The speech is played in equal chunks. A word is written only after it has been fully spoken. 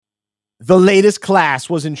The latest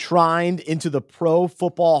class was enshrined into the Pro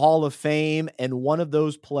Football Hall of Fame, and one of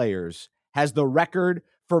those players has the record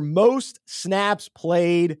for most snaps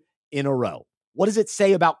played in a row. What does it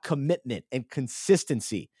say about commitment and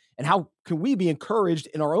consistency? And how can we be encouraged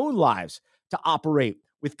in our own lives to operate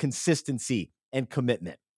with consistency and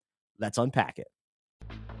commitment? Let's unpack it.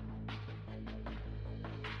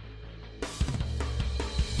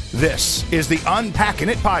 This is the Unpacking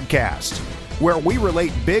It podcast, where we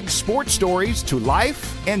relate big sports stories to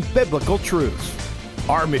life and biblical truth.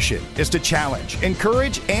 Our mission is to challenge,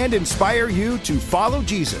 encourage, and inspire you to follow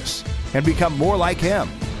Jesus and become more like him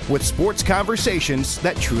with sports conversations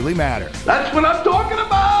that truly matter. That's what I'm talking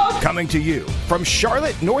about! Coming to you from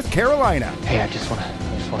Charlotte, North Carolina. Hey, I just want to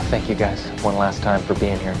thank you guys one last time for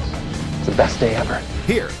being here. It's the best day ever.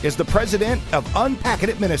 Here is the president of Unpacking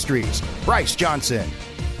It Ministries, Bryce Johnson.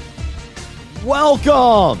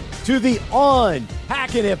 Welcome to the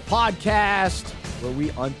Unpacking It podcast, where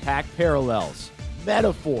we unpack parallels,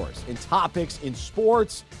 metaphors, and topics in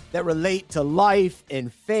sports that relate to life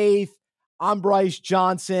and faith. I'm Bryce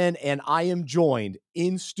Johnson, and I am joined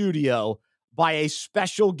in studio by a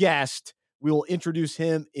special guest. We will introduce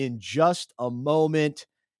him in just a moment.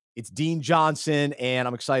 It's Dean Johnson, and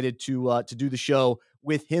I'm excited to do the show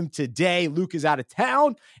with him today. Luke is out of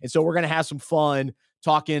town, and so we're going to have some fun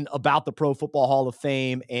talking about the Pro Football Hall of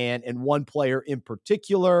Fame and one player in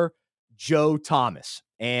particular, Joe Thomas.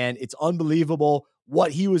 And it's unbelievable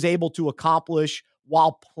what he was able to accomplish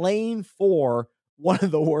while playing for one of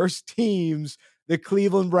the worst teams, the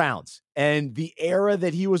Cleveland Browns, and the era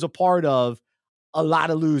that he was a part of, a lot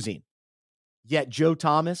of losing. Yet Joe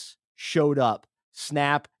Thomas showed up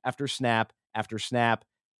snap after snap after snap,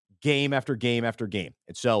 game after game after game.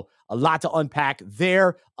 And so a lot to unpack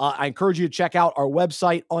there. I encourage you to check out our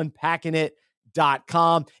website,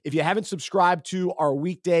 unpackingit.com. If you haven't subscribed to our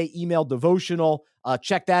weekday email devotional,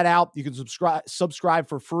 check that out. You can subscribe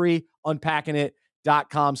for free,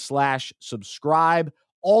 unpackingit.com/subscribe.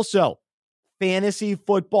 Also, fantasy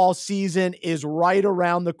football season is right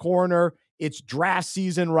around the corner. It's draft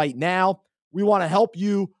season right now. We want to help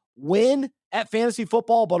you win at fantasy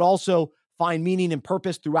football, but also find meaning and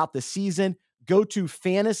purpose throughout the season. Go to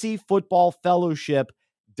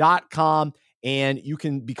fantasyfootballfellowship.com and you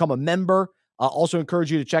can become a member. Also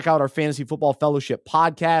encourage you to check out our Fantasy Football Fellowship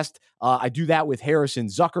podcast. I do that with Harrison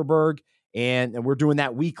Zuckerberg, and we're doing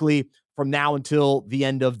that weekly from now until the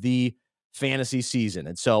end of the fantasy season.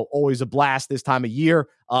 And so always a blast this time of year.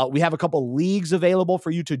 We have a couple leagues available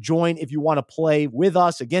for you to join if you want to play with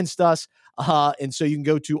us, against us. And so you can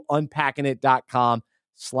go to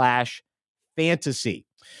unpackingit.com/fantasy.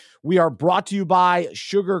 We are brought to you by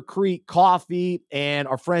Sugar Creek Coffee and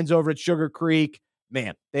our friends over at Sugar Creek.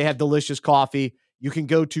 Man, they have delicious coffee. You can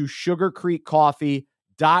go to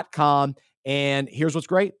sugarcreekcoffee.com, and here's what's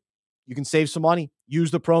great. You can save some money.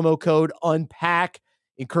 Use the promo code UNPACK.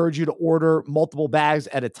 Encourage you to order multiple bags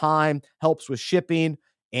at a time. Helps with shipping,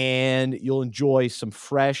 and you'll enjoy some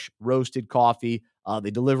fresh roasted coffee.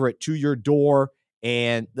 They deliver it to your door,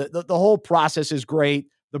 and the whole process is great.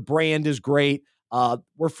 The brand is great.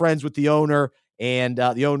 We're friends with the owner and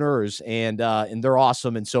the owners, and they're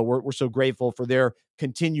awesome. And so we're so grateful for their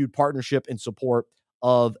continued partnership and support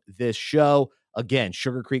of this show. Again,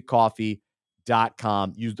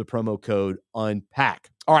 sugarcreekcoffee.com. Use the promo code UNPACK.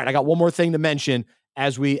 All right, I got one more thing to mention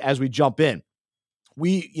as we jump in.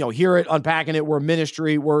 We, here at Unpacking It, we're a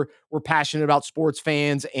ministry. We're passionate about sports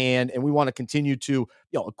fans, and we want to continue to,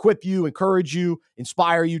 equip you, encourage you,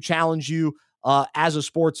 inspire you, challenge you as a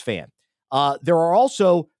sports fan. There are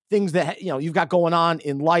also things that, you've got going on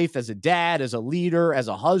in life as a dad, as a leader, as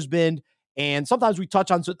a husband. And sometimes we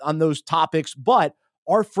touch on those topics, but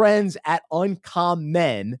our friends at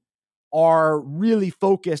Uncommon are really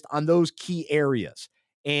focused on those key areas.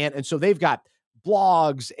 And so they've got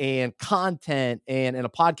blogs and content and a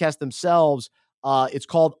podcast themselves. It's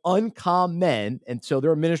called Uncommon. And so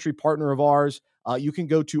they're a ministry partner of ours. You can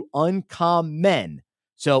go to Uncommon.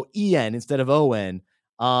 So EN instead of ON.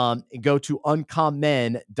 And go to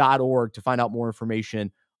uncommon.org to find out more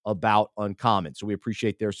information about Uncommon. So we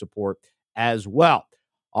appreciate their support as well.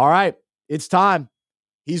 All right, it's time.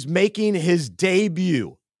 He's making his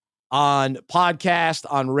debut on podcast,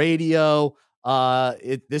 on radio.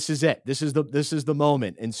 This is it. This is the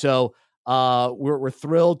moment. And so we're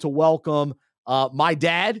thrilled to welcome my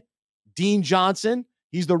dad, Dean Johnson.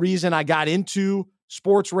 He's the reason I got into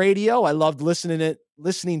sports radio. I loved listening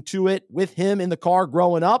to it with him in the car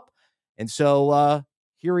growing up. And so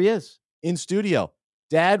here he is in studio.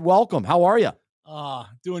 Dad, welcome. How are you?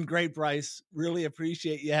 Doing great, Bryce. Really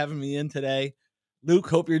appreciate you having me in today. Luke,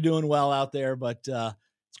 hope you're doing well out there, but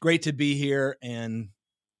it's great to be here. And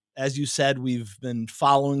as you said, we've been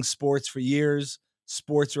following sports for years,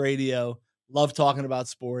 sports radio, love talking about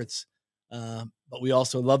sports. But we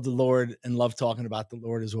also love the Lord and love talking about the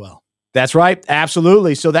Lord as well. That's right.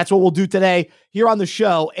 Absolutely. So that's what we'll do today here on the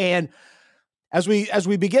show. And as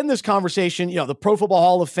we begin this conversation, the Pro Football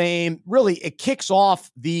Hall of Fame, really, it kicks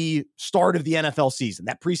off the start of the NFL season.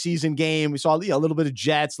 That preseason game, we saw a little bit of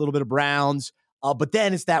Jets, a little bit of Browns, but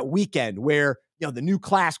then it's that weekend where the new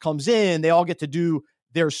class comes in. They all get to do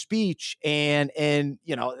their speech, and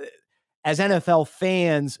as NFL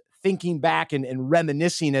fans, thinking back and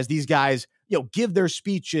reminiscing as these guys give their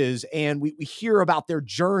speeches, and we hear about their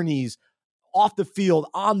journeys off the field,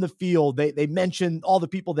 on the field. They mention all the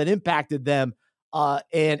people that impacted them.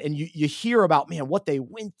 And you hear about, man, what they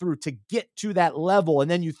went through to get to that level.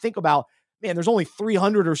 And then you think about, man, there's only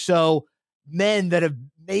 300 or so men that have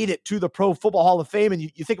made it to the Pro Football Hall of Fame. And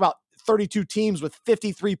you think about 32 teams with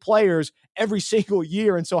 53 players every single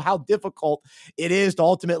year. And so how difficult it is to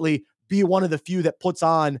ultimately be one of the few that puts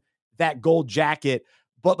on that gold jacket.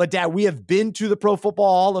 But Dad, we have been to the Pro Football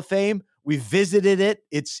Hall of Fame. We visited it.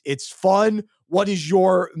 It's fun. What is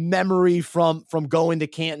your memory from going to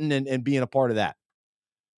Canton and being a part of that?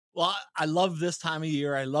 Well, I love this time of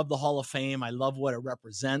year. I love the Hall of Fame. I love what it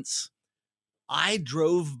represents. I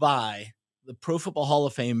drove by the Pro Football Hall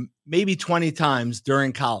of Fame maybe 20 times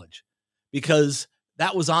during college because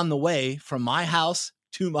that was on the way from my house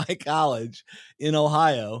to my college in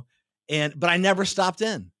Ohio. But I never stopped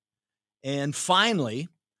in. And finally,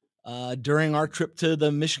 during our trip to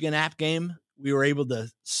the Michigan App game, we were able to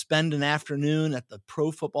spend an afternoon at the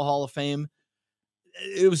Pro Football Hall of Fame.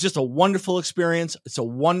 It was just a wonderful experience. It's a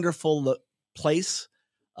wonderful place.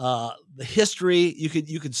 The history,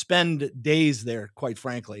 you could spend days there, quite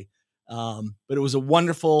frankly. But it was a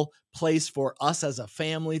wonderful place for us as a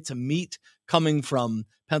family to meet, coming from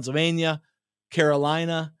Pennsylvania,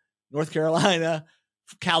 Carolina, North Carolina,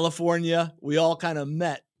 California. We all kind of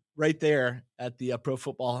met right there at the Pro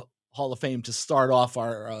Football Hall of Fame to start off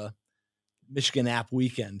our Michigan App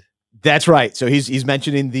weekend. That's right. So he's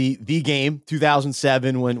mentioning the game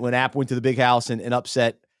 2007 when App went to the Big House and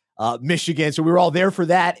upset Michigan. So we were all there for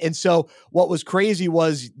that. And so what was crazy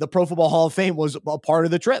was the Pro Football Hall of Fame was a part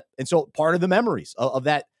of the trip, and so part of the memories of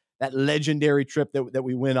that legendary trip that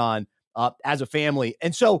we went on as a family.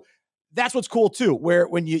 And so that's what's cool too, where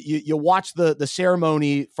when you watch the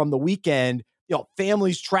ceremony from the weekend.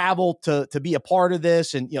 Families travel to be a part of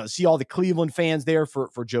this, and see all the Cleveland fans there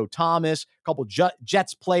for Joe Thomas. A couple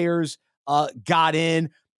Jets players got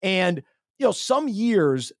in, and some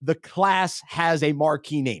years the class has a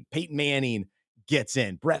marquee name. Peyton Manning gets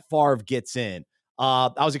in, Brett Favre gets in.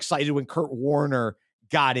 I was excited when Kurt Warner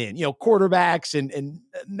got in. Quarterbacks and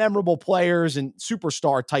memorable players and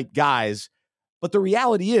superstar type guys. But the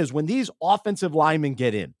reality is, when these offensive linemen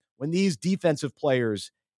get in, when these defensive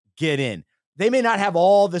players get in, they may not have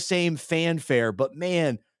all the same fanfare, but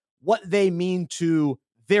man, what they mean to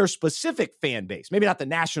their specific fan base, maybe not the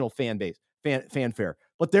national fan base, fanfare,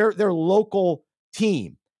 but their local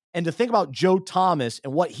team. And to think about Joe Thomas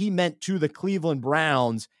and what he meant to the Cleveland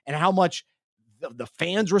Browns and how much the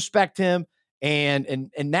fans respect him.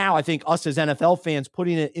 And now I think us as NFL fans,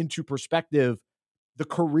 putting it into perspective, the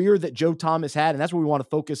career that Joe Thomas had. And that's what we want to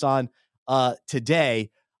focus on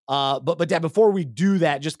today. But Dad, before we do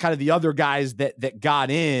that, just kind of the other guys that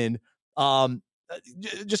got in,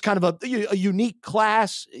 just kind of a unique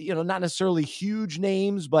class, not necessarily huge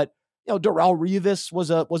names, but Darrelle Revis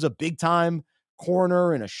was a big time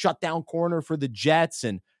corner and a shutdown corner for the Jets,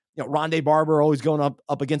 and Rondé Barber always going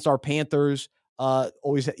up against our Panthers,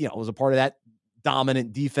 always was a part of that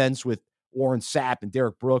dominant defense with Warren Sapp and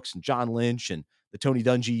Derek Brooks and John Lynch and the Tony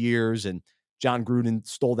Dungy years, and John Gruden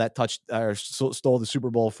stole the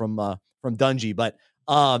Super Bowl from Dungy, but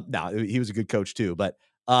no, he was a good coach too. But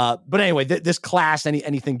anyway, this class,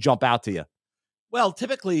 anything jump out to you? Well,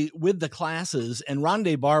 typically with the classes, and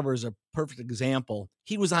Rondé Barber is a perfect example.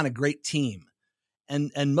 He was on a great team,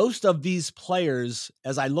 and most of these players,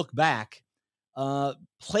 as I look back,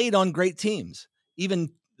 played on great teams.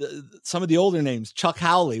 Even some of the older names, Chuck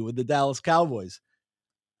Howley with the Dallas Cowboys.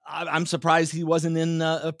 I'm surprised he wasn't in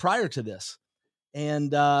prior to this.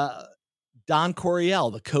 And Don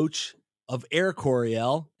Coryell, the coach of Air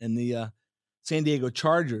Coryell and the San Diego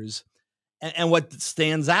Chargers. And what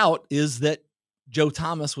stands out is that Joe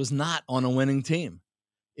Thomas was not on a winning team.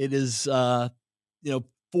 It is, for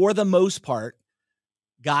the most part,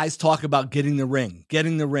 guys talk about getting the ring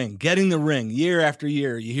year after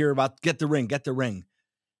year. You hear about get the ring.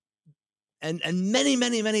 And many,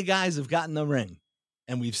 many, many guys have gotten the ring.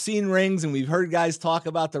 And we've seen rings and we've heard guys talk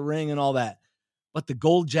about the ring and all that. but the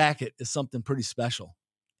gold jacket is something pretty special.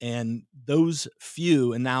 And those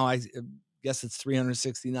few, and now I guess it's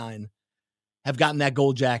 369, have gotten that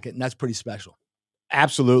gold jacket, and that's pretty special.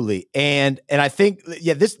 Absolutely. And I think,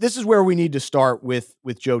 this is where we need to start with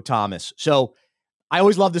Joe Thomas. So I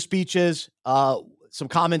always love the speeches. Some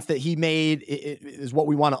comments that he made is what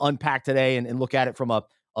we want to unpack today and look at it from a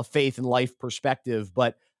faith and life perspective.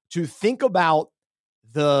 But to think about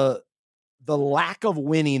the lack of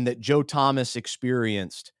winning that Joe Thomas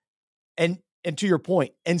experienced, and to your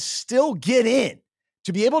point, and still get in,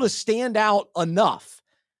 to be able to stand out enough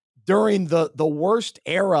during the worst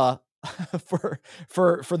era for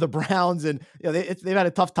the Browns, and they've had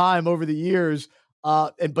a tough time over the years.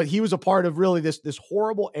 But he was a part of really this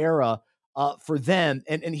horrible era for them.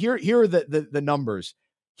 And here are the numbers.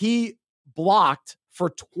 He blocked for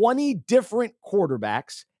 20 different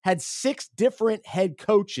quarterbacks, had 6 different head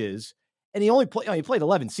coaches, and he only played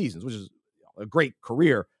 11 seasons, which is a great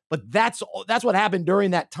career. But that's what happened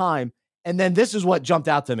during that time. And then this is what jumped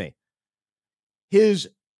out to me. His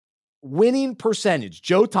winning percentage,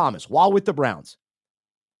 Joe Thomas, while with the Browns,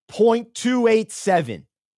 0.287.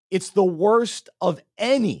 It's the worst of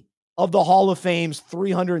any of the Hall of Fame's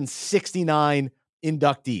 369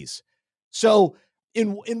 inductees. So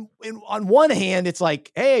on one hand, it's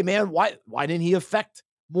like, hey man, why didn't he affect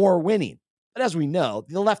more winning? But as we know,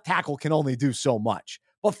 the left tackle can only do so much.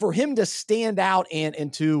 But for him to stand out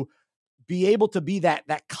and to be able to be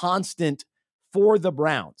that constant for the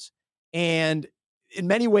Browns, and in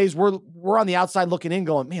many ways, we're on the outside looking in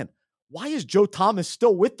going, man, why is Joe Thomas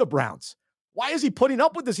still with the Browns? Why is he putting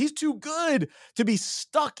up with this? He's too good to be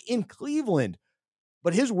stuck in Cleveland.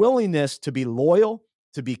 But his willingness to be loyal,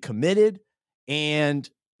 to be committed, and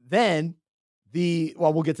then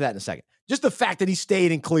we'll get to that in a second. Just the fact that he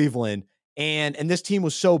stayed in Cleveland and this team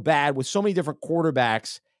was so bad with so many different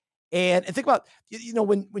quarterbacks. And think about,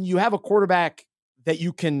 when you have a quarterback that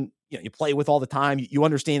you can, you play with all the time, you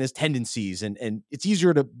understand his tendencies, and it's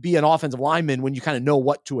easier to be an offensive lineman when you kind of know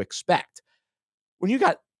what to expect. When you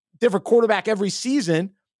got different quarterback every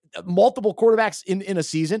season, multiple quarterbacks in a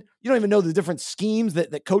season, you don't even know the different schemes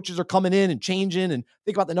that coaches are coming in and changing, and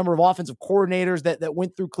think about the number of offensive coordinators that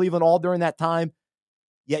went through Cleveland all during that time.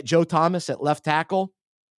 Yet Joe Thomas at left tackle,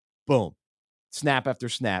 boom, snap after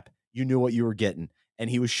snap, you knew what you were getting, and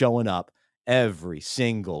he was showing up every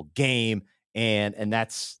single game, and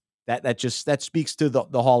that speaks to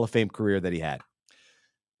the Hall of Fame career that he had.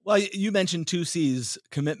 Well, you mentioned 2 C's,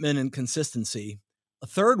 commitment and consistency. A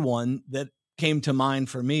third one that came to mind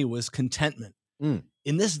for me was contentment. In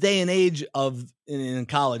this day and age in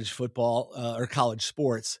college football or college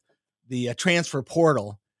sports, the transfer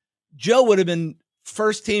portal, Joe would have been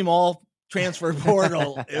first team all transfer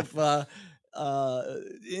portal if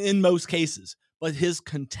in most cases, but his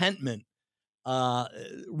contentment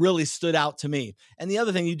really stood out to me. And the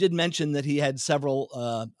other thing, you did mention that he had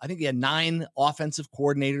several, I think he had 9 offensive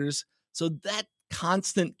coordinators. So that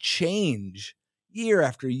constant change year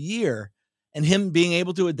after year, and him being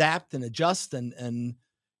able to adapt and adjust and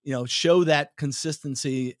show that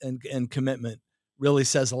consistency and commitment really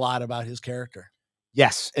says a lot about his character.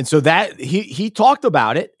 Yes. And so that he talked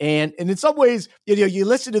about it. And in some ways, you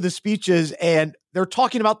listen to the speeches and they're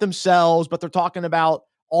talking about themselves, but they're talking about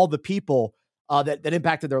all the people that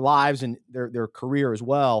impacted their lives and their career as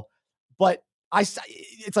well. But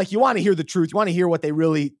it's like, you want to hear the truth. You want to hear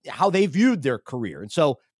how they viewed their career. And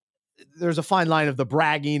so there's a fine line of the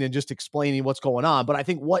bragging and just explaining what's going on. But I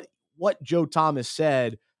think what Joe Thomas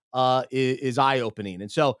said is eye-opening.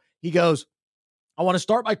 And so he goes, I want to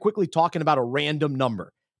start by quickly talking about a random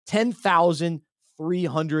number,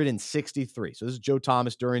 10,363. So this is Joe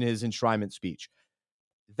Thomas during his enshrinement speech.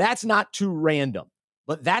 That's not too random,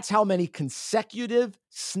 but that's how many consecutive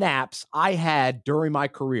snaps I had during my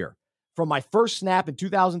career. From my first snap in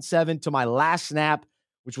 2007 to my last snap,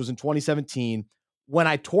 which was in 2017, when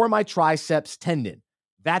I tore my triceps tendon.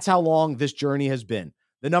 That's how long this journey has been.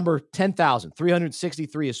 The number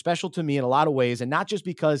 10,363 is special to me in a lot of ways, and not just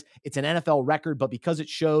because it's an NFL record, but because it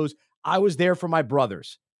shows I was there for my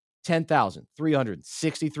brothers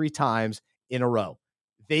 10,363 times in a row.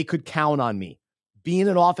 They could count on me. Being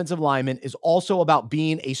an offensive lineman is also about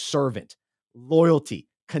being a servant, loyalty,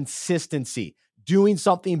 consistency, doing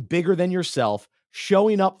something bigger than yourself,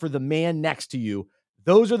 showing up for the man next to you.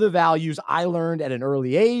 Those are the values I learned at an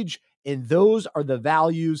early age, and those are the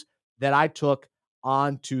values that I took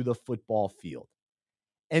onto the football field.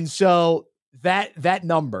 And so that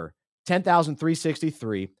number,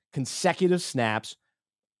 10,363 consecutive snaps,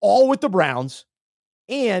 all with the Browns,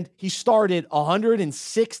 and he started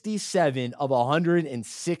 167 of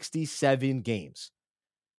 167 games.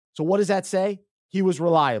 So what does that say? He was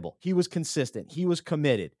reliable. He was consistent. He was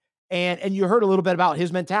committed. And you heard a little bit about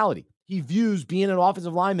his mentality. He views being an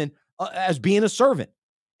offensive lineman as being a servant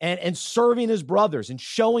and serving his brothers and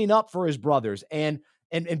showing up for his brothers and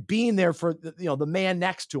being there for the man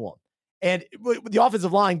next to him. And the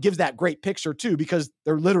offensive line gives that great picture too, because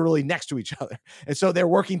they're literally next to each other. And so they're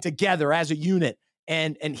working together as a unit.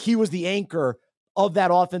 And he was the anchor of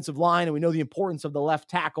that offensive line. And we know the importance of the left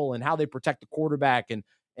tackle and how they protect the quarterback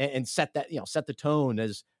and set that, set the tone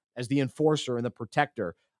as the enforcer and the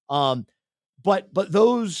protector. But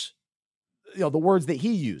those, the words that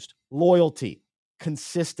he used, loyalty,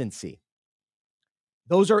 consistency,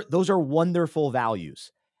 those are wonderful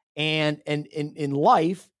values. And in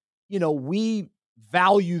life, we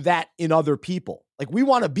value that in other people. Like, we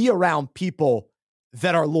want to be around people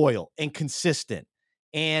that are loyal and consistent,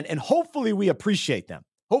 and hopefully we appreciate them.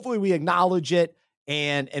 Hopefully we acknowledge it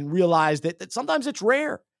and realize that sometimes it's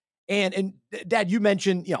rare. And Dad, you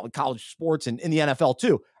mentioned, college sports and in the NFL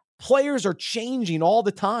too, players are changing all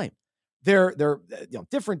the time. They're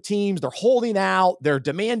different teams. They're holding out. They're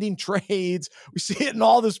demanding trades. We see it in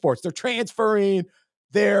all the sports. They're transferring.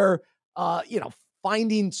 They're,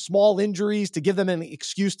 finding small injuries to give them an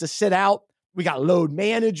excuse to sit out. We got load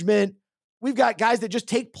management. We've got guys that just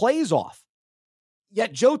take plays off.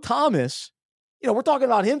 Yet Joe Thomas, we're talking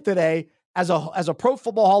about him today as a Pro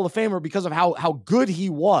Football Hall of Famer because of how good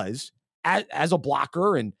he was as a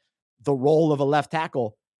blocker and the role of a left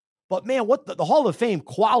tackle. But man, what the Hall of Fame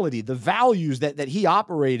quality, the values that he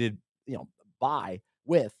operated,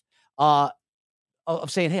 with of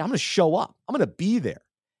saying, hey, I'm going to show up. I'm going to be there.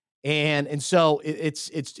 And so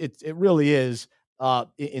it really is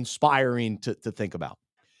inspiring to think about.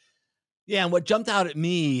 Yeah. And what jumped out at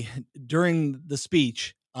me during the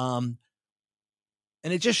speech, and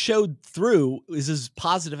it just showed through, is his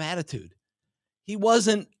positive attitude. He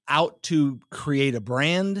wasn't out to create a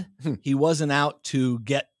brand. He wasn't out to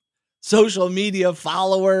get social media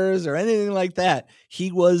followers or anything like that.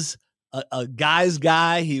 He was a guy's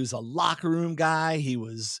guy. He was a locker room guy. He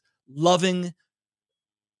was loving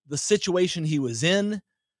the situation he was in.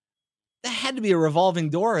 There had to be a revolving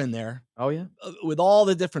door in there. Oh yeah. With all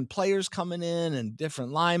the different players coming in and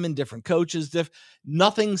different linemen, different coaches,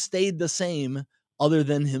 nothing stayed the same other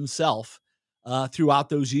than himself throughout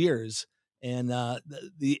those years. And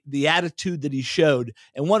the attitude that he showed.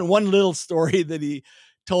 And one little story that he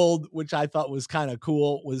told, which I thought was kind of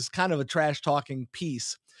cool, was kind of a trash talking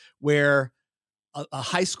piece where a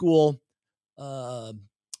high school,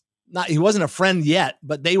 he wasn't a friend yet,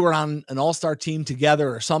 but they were on an all-star team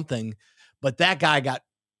together or something. But that guy got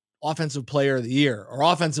offensive player of the year or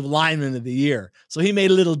offensive lineman of the year. So he made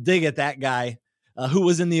a little dig at that guy who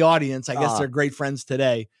was in the audience. I guess they're great friends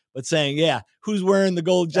today, but saying, yeah, who's wearing the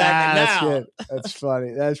gold jacket now? That's good. That's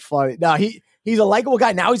funny. That's funny. Now he's a likable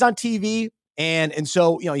guy. Now he's on TV. And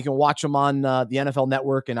so, you can watch him on the NFL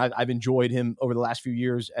Network, and I've enjoyed him over the last few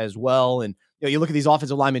years as well. And, you look at these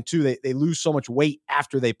offensive linemen too, they lose so much weight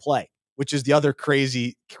after they play, which is the other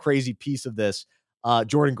crazy piece of this.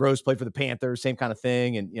 Jordan Gross played for the Panthers, same kind of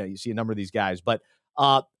thing. And, you see a number of these guys, but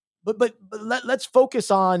let's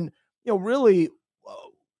focus on, really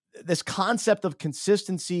this concept of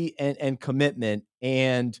consistency and commitment.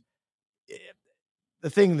 And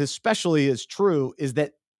the thing that especially is true is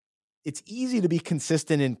that it's easy to be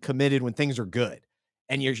consistent and committed when things are good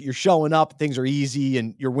and you're showing up, things are easy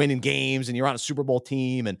and you're winning games and you're on a Super Bowl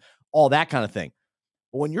team and all that kind of thing.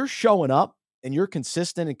 But when you're showing up and you're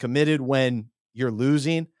consistent and committed when you're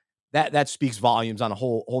losing, that speaks volumes on a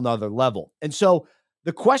whole nother level. And so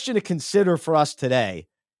the question to consider for us today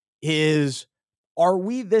is, are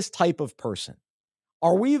we this type of person?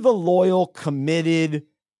 Are we the loyal, committed,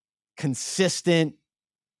 consistent,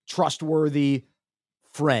 trustworthy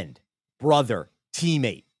friend, brother,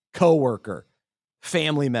 teammate, coworker,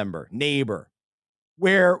 family member, neighbor,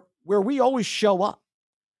 where we always show up?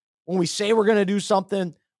 When we say we're going to do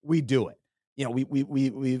something, we do it.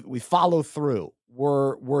 We follow through.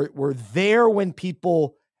 We're there when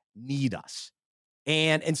people need us.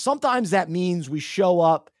 And sometimes that means we show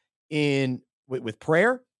up with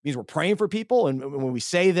prayer. It means we're praying for people. And when we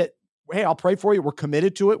say that, hey, I'll pray for you, we're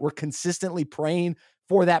committed to it. We're consistently praying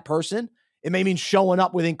for that person. It may mean showing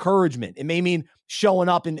up with encouragement. It may mean showing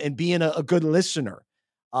up and being a good listener.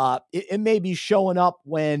 It may be showing up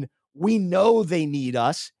when we know they need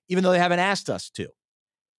us, even though they haven't asked us to.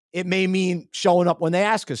 It may mean showing up when they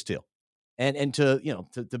ask us to, and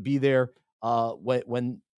to be there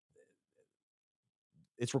when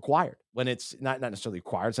it's required, when it's not necessarily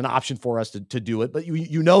required. It's an option for us to do it, but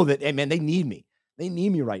you know that, hey man, they need me. They need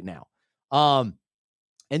me right now.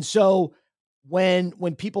 And so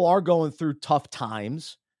when people are going through tough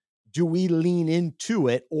times, do we lean into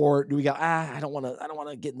it, or do we go, I don't want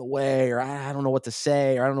to get in the way, or I don't know what to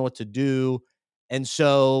say, or I don't know what to do. And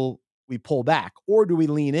so we pull back, or do we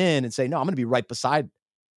lean in and say, no, I'm going to be right beside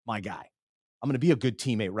my guy. I'm going to be a good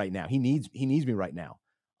teammate right now. He needs me right now.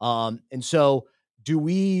 And so do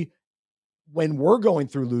we, when we're going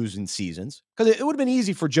through losing seasons, because it would have been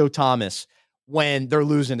easy for Joe Thomas when they're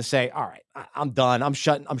losing to say, all right, I'm done. I'm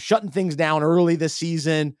shutting things down early this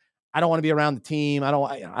season. I don't want to be around the team. I don't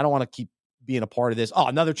want to keep being a part of this. Oh,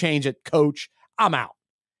 another change at coach. I'm out.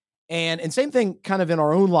 And same thing kind of in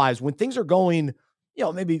our own lives when things are going,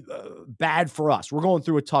 maybe bad for us. We're going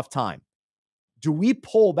through a tough time. Do we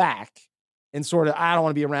pull back and sort of, I don't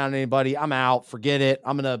want to be around anybody. I'm out. Forget it.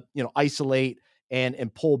 I'm going to, isolate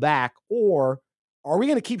and pull back? Or are we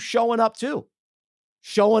going to keep showing up too?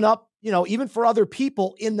 Showing up, even for other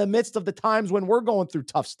people in the midst of the times when we're going through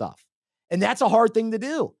tough stuff. And that's a hard thing to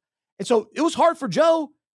do. And so it was hard for Joe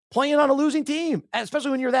playing on a losing team, especially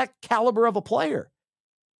when you're that caliber of a player.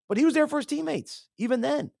 But he was there for his teammates, even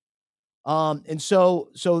then. And so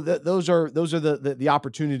those are the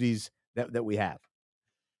opportunities that we have.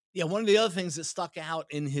 Yeah, one of the other things that stuck out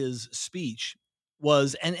in his speech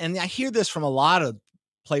was, and I hear this from a lot of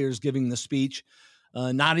players giving the speech,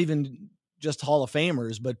 not even just Hall of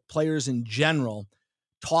Famers, but players in general,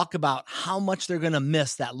 talk about how much they're going to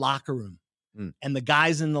miss that locker room and the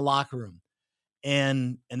guys in the locker room.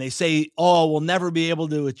 And they say, oh, we'll never be able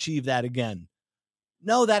to achieve that again.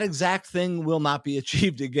 No, that exact thing will not be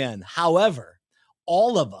achieved again. However,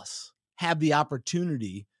 all of us have the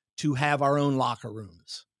opportunity to have our own locker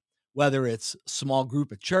rooms, whether it's a small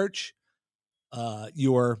group at church,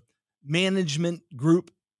 your management group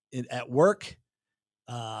at work,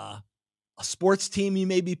 a sports team you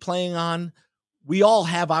may be playing on. We all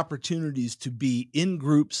have opportunities to be in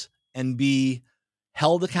groups and be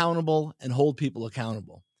held accountable and hold people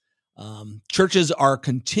accountable. Churches are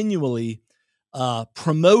continually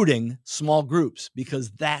promoting small groups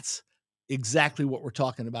because that's exactly what we're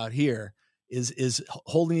talking about here is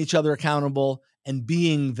holding each other accountable and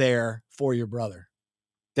being there for your brother.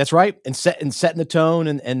 That's right. And setting the tone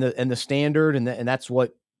and the standard. And that's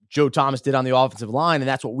what Joe Thomas did on the offensive line. And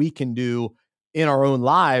that's what we can do in our own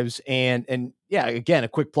lives. And yeah, again, a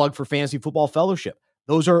quick plug for Fantasy Football Fellowship.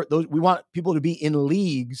 Those we want people to be in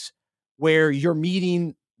leagues where you're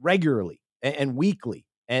meeting regularly and weekly.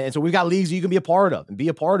 And so we've got leagues that you can be a part of and be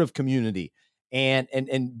a part of community and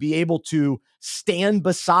be able to stand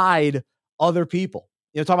beside other people.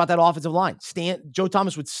 Talk about that offensive line. Joe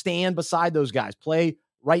Thomas would stand beside those guys, play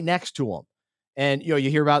right next to them. And, you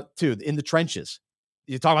hear about too, in the trenches,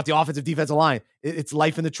 you talk about the offensive defensive line. It's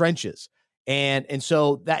life in the trenches. And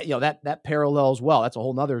so that, that parallels well. That's a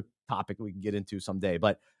whole nother topic we can get into someday,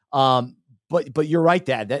 but you're right,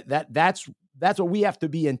 Dad, that's what we have to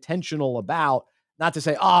be intentional about. Not to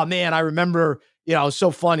say, oh man, I remember, it was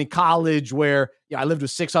so fun in college where, I lived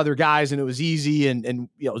with 6 other guys and it was easy and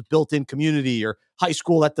it was built-in community, or high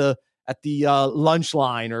school at the lunch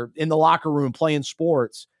line or in the locker room playing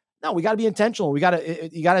sports. No, we got to be intentional. You got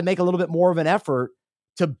to make a little bit more of an effort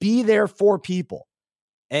to be there for people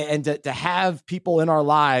and to have people in our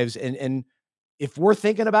lives. And if we're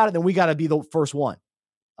thinking about it, then we got to be the first one,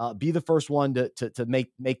 to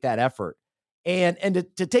make that effort. And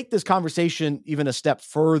to take this conversation even a step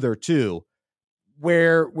further too,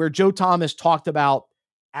 where Joe Thomas talked about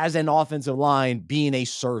as an offensive line being a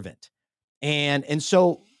servant. And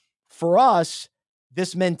so for us,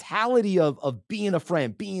 this mentality of being a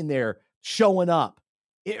friend, being there, showing up,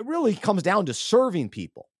 it really comes down to serving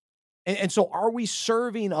people. And so are we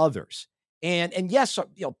serving others? And yes,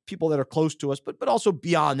 people that are close to us, but also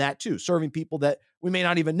beyond that too, serving people that we may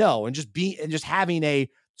not even know, and just having a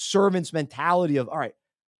servant's mentality of, all right,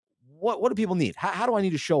 what do people need? How do I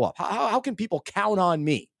need to show up? How can people count on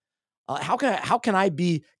me? How can I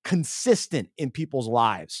be consistent in people's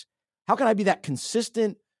lives? How can I be that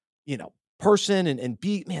consistent, person and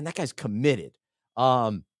be, man, that guy's committed,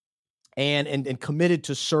 and committed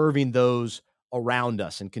to serving those around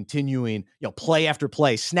us and continuing, play after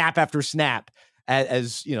play, snap after snap,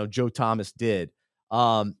 as Joe Thomas did.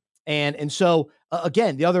 And so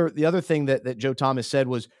again, the other thing that Joe Thomas said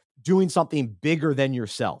was doing something bigger than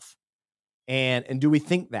yourself. And do we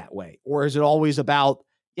think that way? Or is it always about,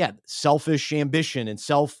 selfish ambition and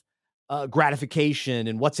self gratification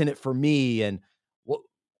and what's in it for me and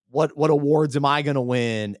what awards am I going to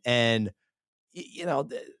win? And,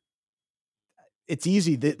 it's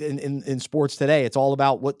easy in sports today. It's all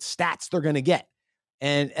about what stats they're going to get.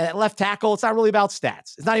 And at left tackle, it's not really about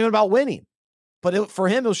stats. It's not even about winning. But for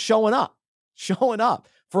him, it was showing up.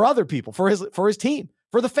 for other people, for his team,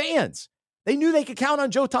 for the fans. They knew they could count on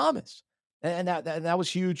Joe Thomas. And that was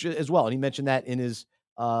huge as well. And he mentioned that in his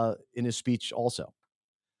speech also.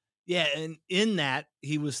 Yeah, and in that,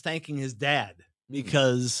 he was thanking his dad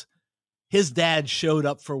because his dad showed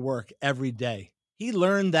up for work every day. He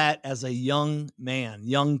learned that as a young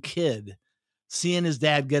kid, seeing his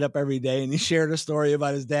dad get up every day. And he shared a story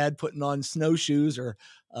about his dad putting on snowshoes or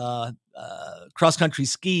cross-country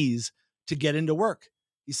skis to get into work.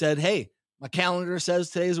 He said, hey, my calendar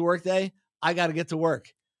says today's a work day. I got to get to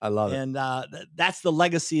work. I love it. And that's the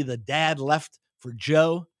legacy the dad left for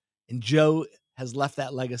Joe. And Joe has left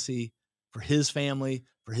that legacy for his family,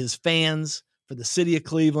 for his fans, for the city of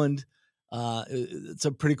Cleveland. It's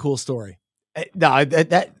a pretty cool story. No,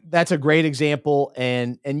 that's a great example.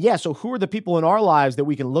 And yeah, so who are the people in our lives that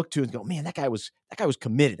we can look to and go, man, that guy was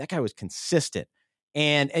committed. That guy was consistent.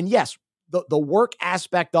 And yes, the work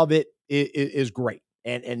aspect of it is great.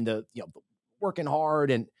 And the, working hard.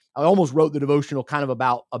 And I almost wrote the devotional kind of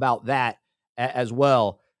about that as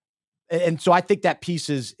well. And so I think that piece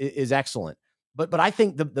is excellent. But I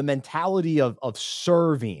think the mentality of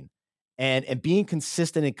serving and being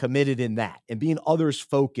consistent and committed in that and being others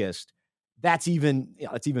focused, that's even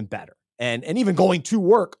better. And even going to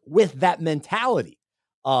work with that mentality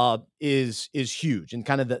is huge and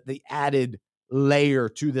kind of the added layer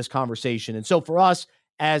to this conversation. And so for us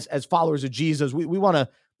as followers of Jesus, we want to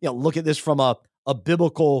look at this from a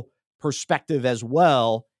biblical perspective as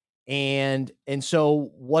well. And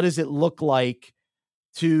so what does it look like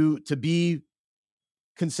to be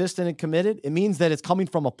consistent and committed? It means that it's coming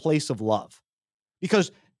from a place of love,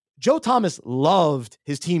 because Joe Thomas loved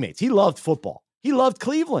his teammates. He loved football. He loved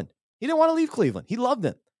Cleveland. He didn't want to leave Cleveland. He loved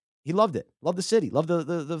them. He loved it. Loved the city. Loved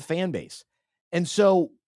the fan base. And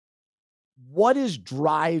so what is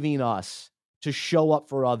driving us to show up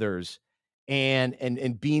for others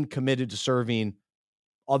and being committed to serving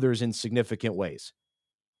others in significant ways?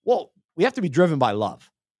 Well, we have to be driven by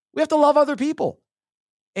love. We have to love other people.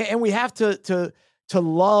 And we have to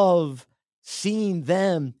love seeing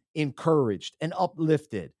them encouraged and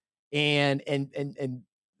uplifted and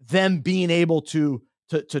them being able to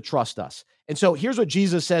trust us. And so here's what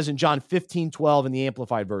Jesus says in John 15:12 in the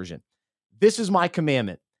Amplified Version. This is my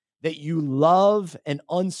commandment, that you love and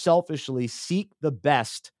unselfishly seek the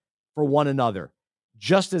best for one another,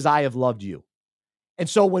 just as I have loved you. And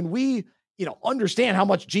so when we, understand how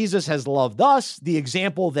much Jesus has loved us, the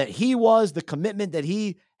example that he was, the commitment that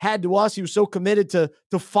he had to us, he was so committed to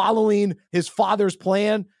following his Father's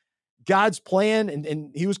plan, God's plan,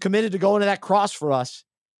 and he was committed to going to that cross for us.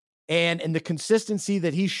 And the consistency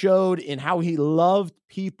that he showed in how he loved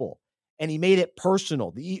people, and he made it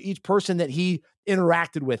personal. Each person that he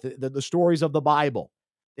interacted with, the stories of the Bible,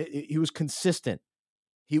 he was consistent.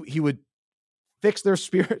 He would fix their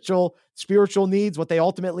spiritual needs, what they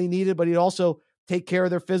ultimately needed, but he'd also take care of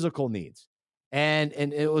their physical needs. And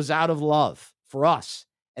it was out of love for us.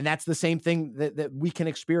 And that's the same thing that we can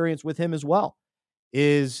experience with him as well,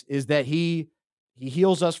 is that he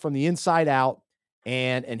heals us from the inside out,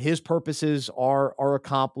 and his purposes are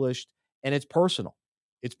accomplished, and it's personal.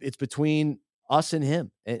 It's between us and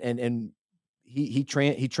him. And he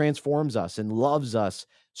transforms us and loves us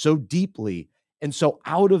so deeply. And so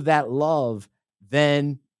out of that love,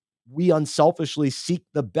 then we unselfishly seek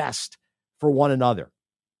the best for one another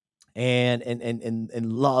and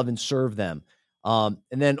love and serve them. And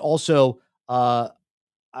then also, I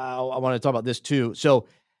want to talk about this too. So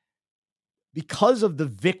because of the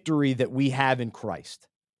victory that we have in Christ,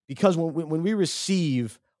 because when we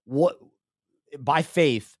receive by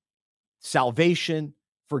faith, salvation,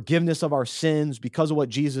 forgiveness of our sins, because of what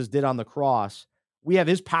Jesus did on the cross, we have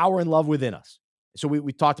his power and love within us. So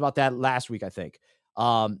we talked about that last week, I think,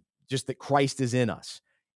 just that Christ is in us.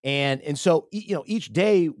 And so, each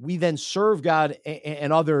day we then serve God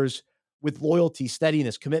and others with loyalty,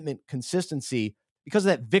 steadiness, commitment, consistency, because of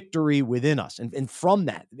that victory within us. And from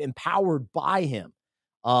that, empowered by him.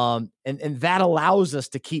 And that allows us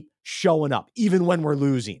to keep showing up, even when we're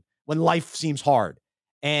losing, when life seems hard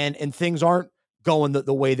and things aren't going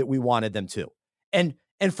the way that we wanted them to. And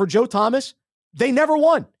for Joe Thomas, they never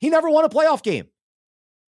won. He never won a playoff game.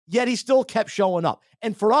 Yet he still kept showing up.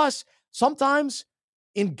 And for us, sometimes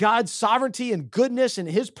in God's sovereignty and goodness and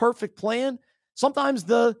his perfect plan, sometimes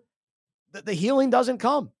the healing doesn't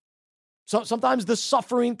come. So sometimes the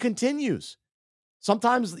suffering continues.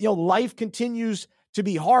 Sometimes, life continues to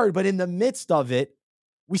be hard, but in the midst of it,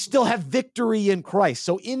 we still have victory in Christ.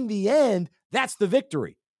 So in the end, that's the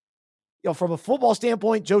victory. From a football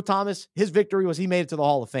standpoint, Joe Thomas, his victory was he made it to the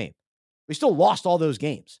Hall of Fame. We still lost all those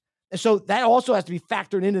games. And so that also has to be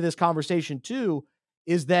factored into this conversation too,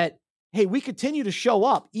 is that, hey, we continue to show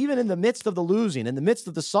up even in the midst of the losing, in the midst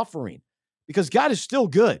of the suffering, because God is still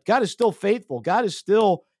good. God is still faithful. God is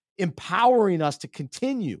still empowering us to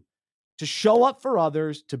continue to show up for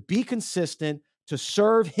others, to be consistent, to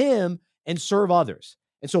serve him and serve others.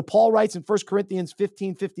 And so Paul writes in 1 Corinthians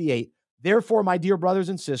 15:58, therefore, my dear brothers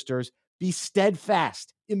and sisters, be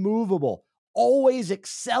steadfast, immovable, always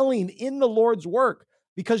excelling in the Lord's work,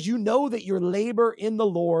 because you know that your labor in the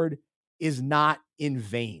Lord is not in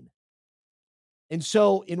vain. And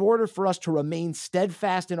so in order for us to remain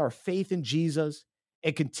steadfast in our faith in Jesus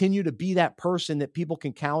and continue to be that person that people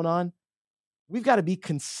can count on, we've got to be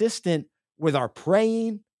consistent with our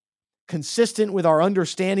praying, consistent with our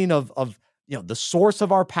understanding of the source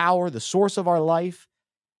of our power, the source of our life.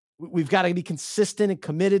 We've got to be consistent and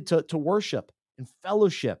committed to worship and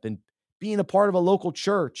fellowship and being a part of a local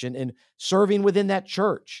church and serving within that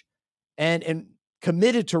church and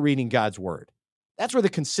committed to reading God's word. That's where the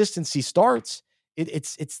consistency starts.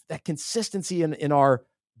 It's that consistency in our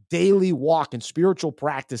daily walk and spiritual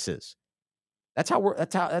practices. That's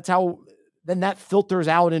how then that filters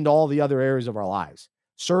out into all the other areas of our lives.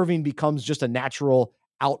 Serving becomes just a natural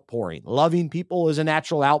outpouring. Loving people is a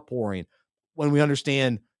natural outpouring when we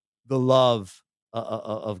understand the love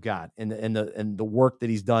of God and the work that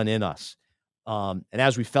he's done in us. And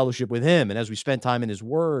as we fellowship with him and as we spend time in his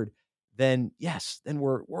word, then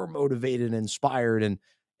we're motivated and inspired and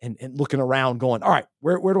looking around going, all right,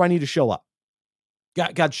 where do I need to show up?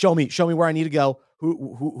 God, show me where I need to go.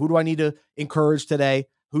 Who do I need to encourage today?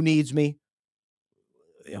 Who needs me?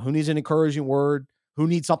 Who needs an encouraging word? Who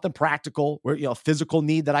needs something practical? Where, a physical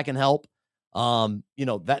need that I can help?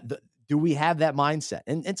 Do we have that mindset?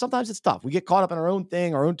 And sometimes it's tough. We get caught up in our own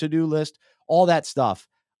thing, our own to-do list, all that stuff.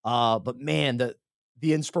 But man,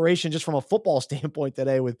 the inspiration just from a football standpoint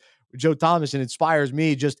today with Joe Thomas, and inspires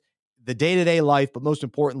me just the day-to-day life, but most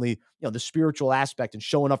importantly, the spiritual aspect and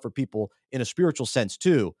showing up for people in a spiritual sense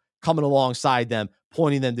too, coming alongside them,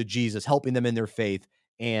 pointing them to Jesus, helping them in their faith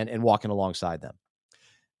and walking alongside them.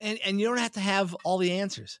 And you don't have to have all the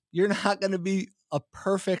answers. You're not going to be a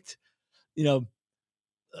perfect,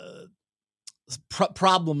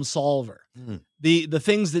 problem solver. Mm-hmm. The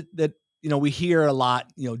things that we hear a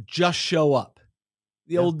lot, just show up.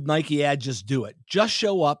 The old Nike ad, just do it. Just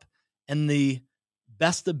show up, and the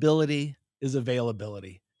best ability is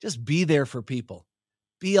availability. Just be there for people.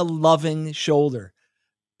 Be a loving shoulder.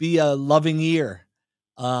 Be a loving ear.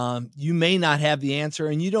 You may not have the answer,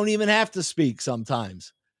 and you don't even have to speak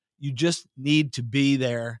sometimes. You just need to be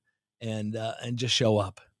there and just show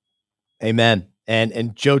up. Amen.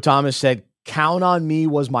 And Joe Thomas said, "Count on me"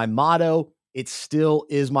 was my motto. It still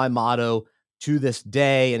is my motto to this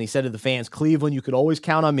day. And he said to the fans, "Cleveland, you could always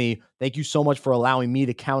count on me. Thank you so much for allowing me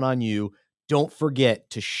to count on you. Don't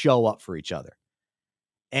forget to show up for each other."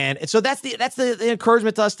 And so that's the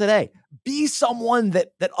encouragement to us today. Be someone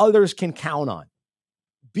that others can count on.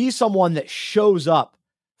 Be someone that shows up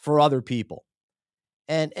for other people.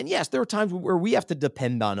 And yes, there are times where we have to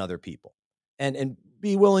depend on other people and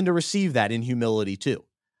be willing to receive that in humility too.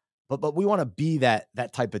 But we want to be that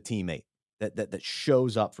type of teammate that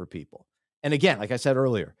shows up for people. And again, like I said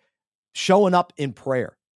earlier, showing up in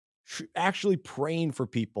prayer, actually praying for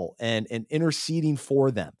people and interceding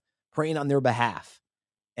for them, praying on their behalf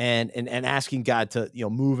and asking God to,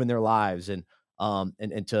 move in their lives and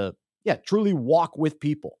to truly walk with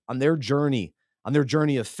people on their journey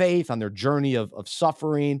of faith, on their journey of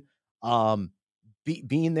suffering,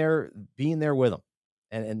 being there with them.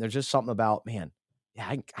 And there's just something about, man,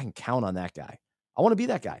 I can count on that guy. I want to be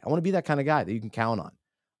that guy. I want to be that kind of guy that you can count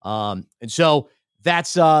on. And so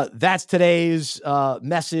that's today's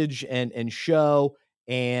message and show.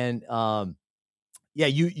 And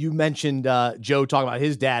you mentioned Joe talking about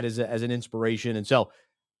his dad as an inspiration. And so,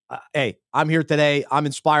 hey, I'm here today. I'm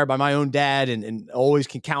inspired by my own dad and always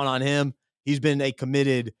can count on him. He's been a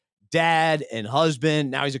committed dad and husband.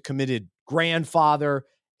 Now he's a committed grandfather,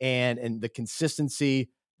 and the consistency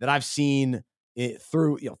that I've seen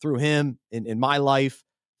through him in my life,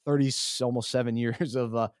 30, almost 7 years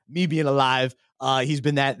of me being alive. He's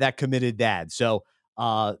been that committed dad. So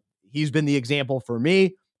he's been the example for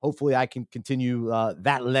me. Hopefully I can continue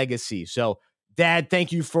that legacy. So Dad,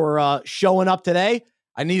 thank you for showing up today.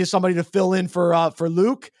 I needed somebody to fill in for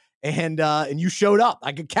Luke. And you showed up.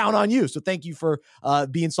 I could count on you. So thank you for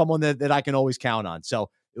being someone that I can always count on. So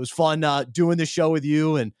it was fun doing this show with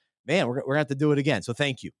you. And man, we're going to have to do it again. So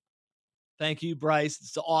thank you. Thank you, Bryce.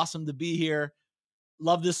 It's awesome to be here.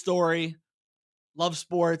 Love this story. Love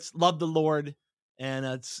sports. Love the Lord. And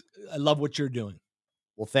I love what you're doing.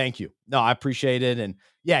 Well, thank you. No, I appreciate it. And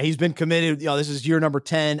yeah, he's been committed. This is year number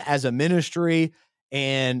 10 as a ministry.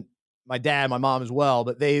 and my dad, my mom as well,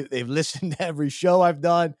 but they've listened to every show I've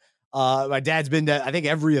done. My dad's been to, I think,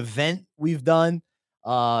 every event we've done.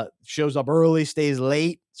 Shows up early, stays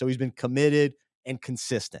late. So he's been committed and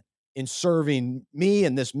consistent in serving me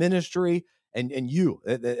and this ministry and you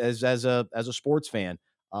as a sports fan.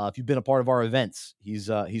 If you've been a part of our events, he's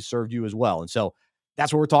served you as well. And so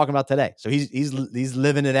that's what we're talking about today. So he's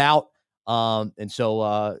living it out. And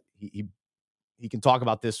so he can talk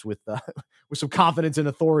about this with some confidence and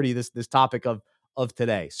authority, this topic of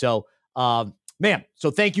today. So, man, so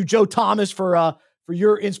thank you, Joe Thomas, for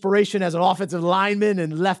your inspiration as an offensive lineman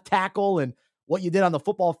and left tackle and what you did on the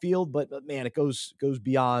football field. But man, it goes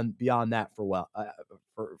beyond that for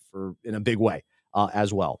in a big way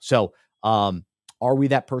as well. So, are we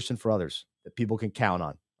that person for others that people can count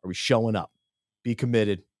on? Are we showing up? Be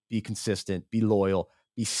committed, be consistent, be loyal,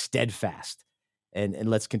 be steadfast. And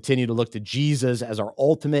let's continue to look to Jesus as our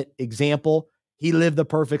ultimate example. He lived the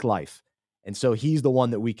perfect life. And so he's the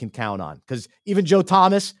one that we can count on. Because even Joe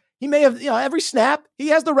Thomas, he may have, every snap, he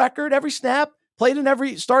has the record, every snap,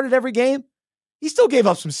 started every game. He still gave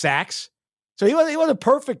up some sacks. So he wasn't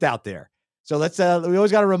perfect out there. So let's we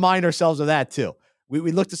always got to remind ourselves of that too.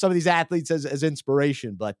 We look to some of these athletes as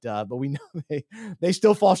inspiration, but we know they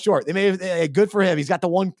still fall short. They may have, good for him. He's got the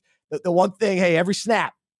one thing, hey, every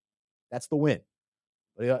snap, that's the win.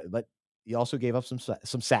 But he also gave up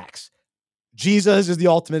some sacks. Jesus is the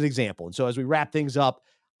ultimate example. And so as we wrap things up,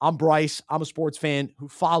 I'm Bryce. I'm a sports fan who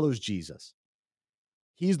follows Jesus.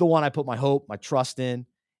 He's the one I put my hope, my trust in,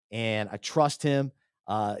 and I trust him.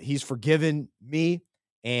 He's forgiven me.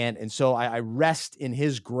 And so I rest in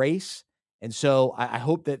his grace. And so I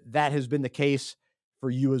hope that has been the case for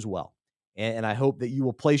you as well. And I hope that you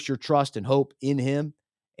will place your trust and hope in him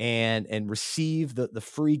and receive the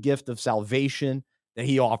free gift of salvation that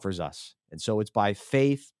he offers us. And so it's by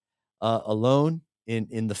faith alone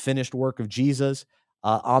in the finished work of Jesus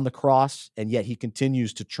on the cross. And yet he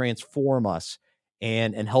continues to transform us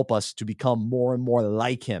and help us to become more and more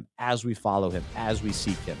like him as we follow him, as we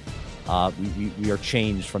seek him. We are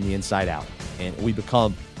changed from the inside out, and we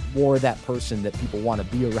become more of that person that people want to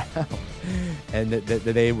be around and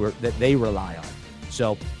that they rely on.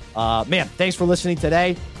 So, man, thanks for listening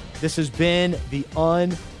today. This has been the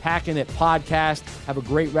Unpacking It podcast. Have a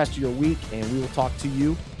great rest of your week, and we will talk to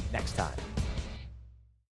you next time.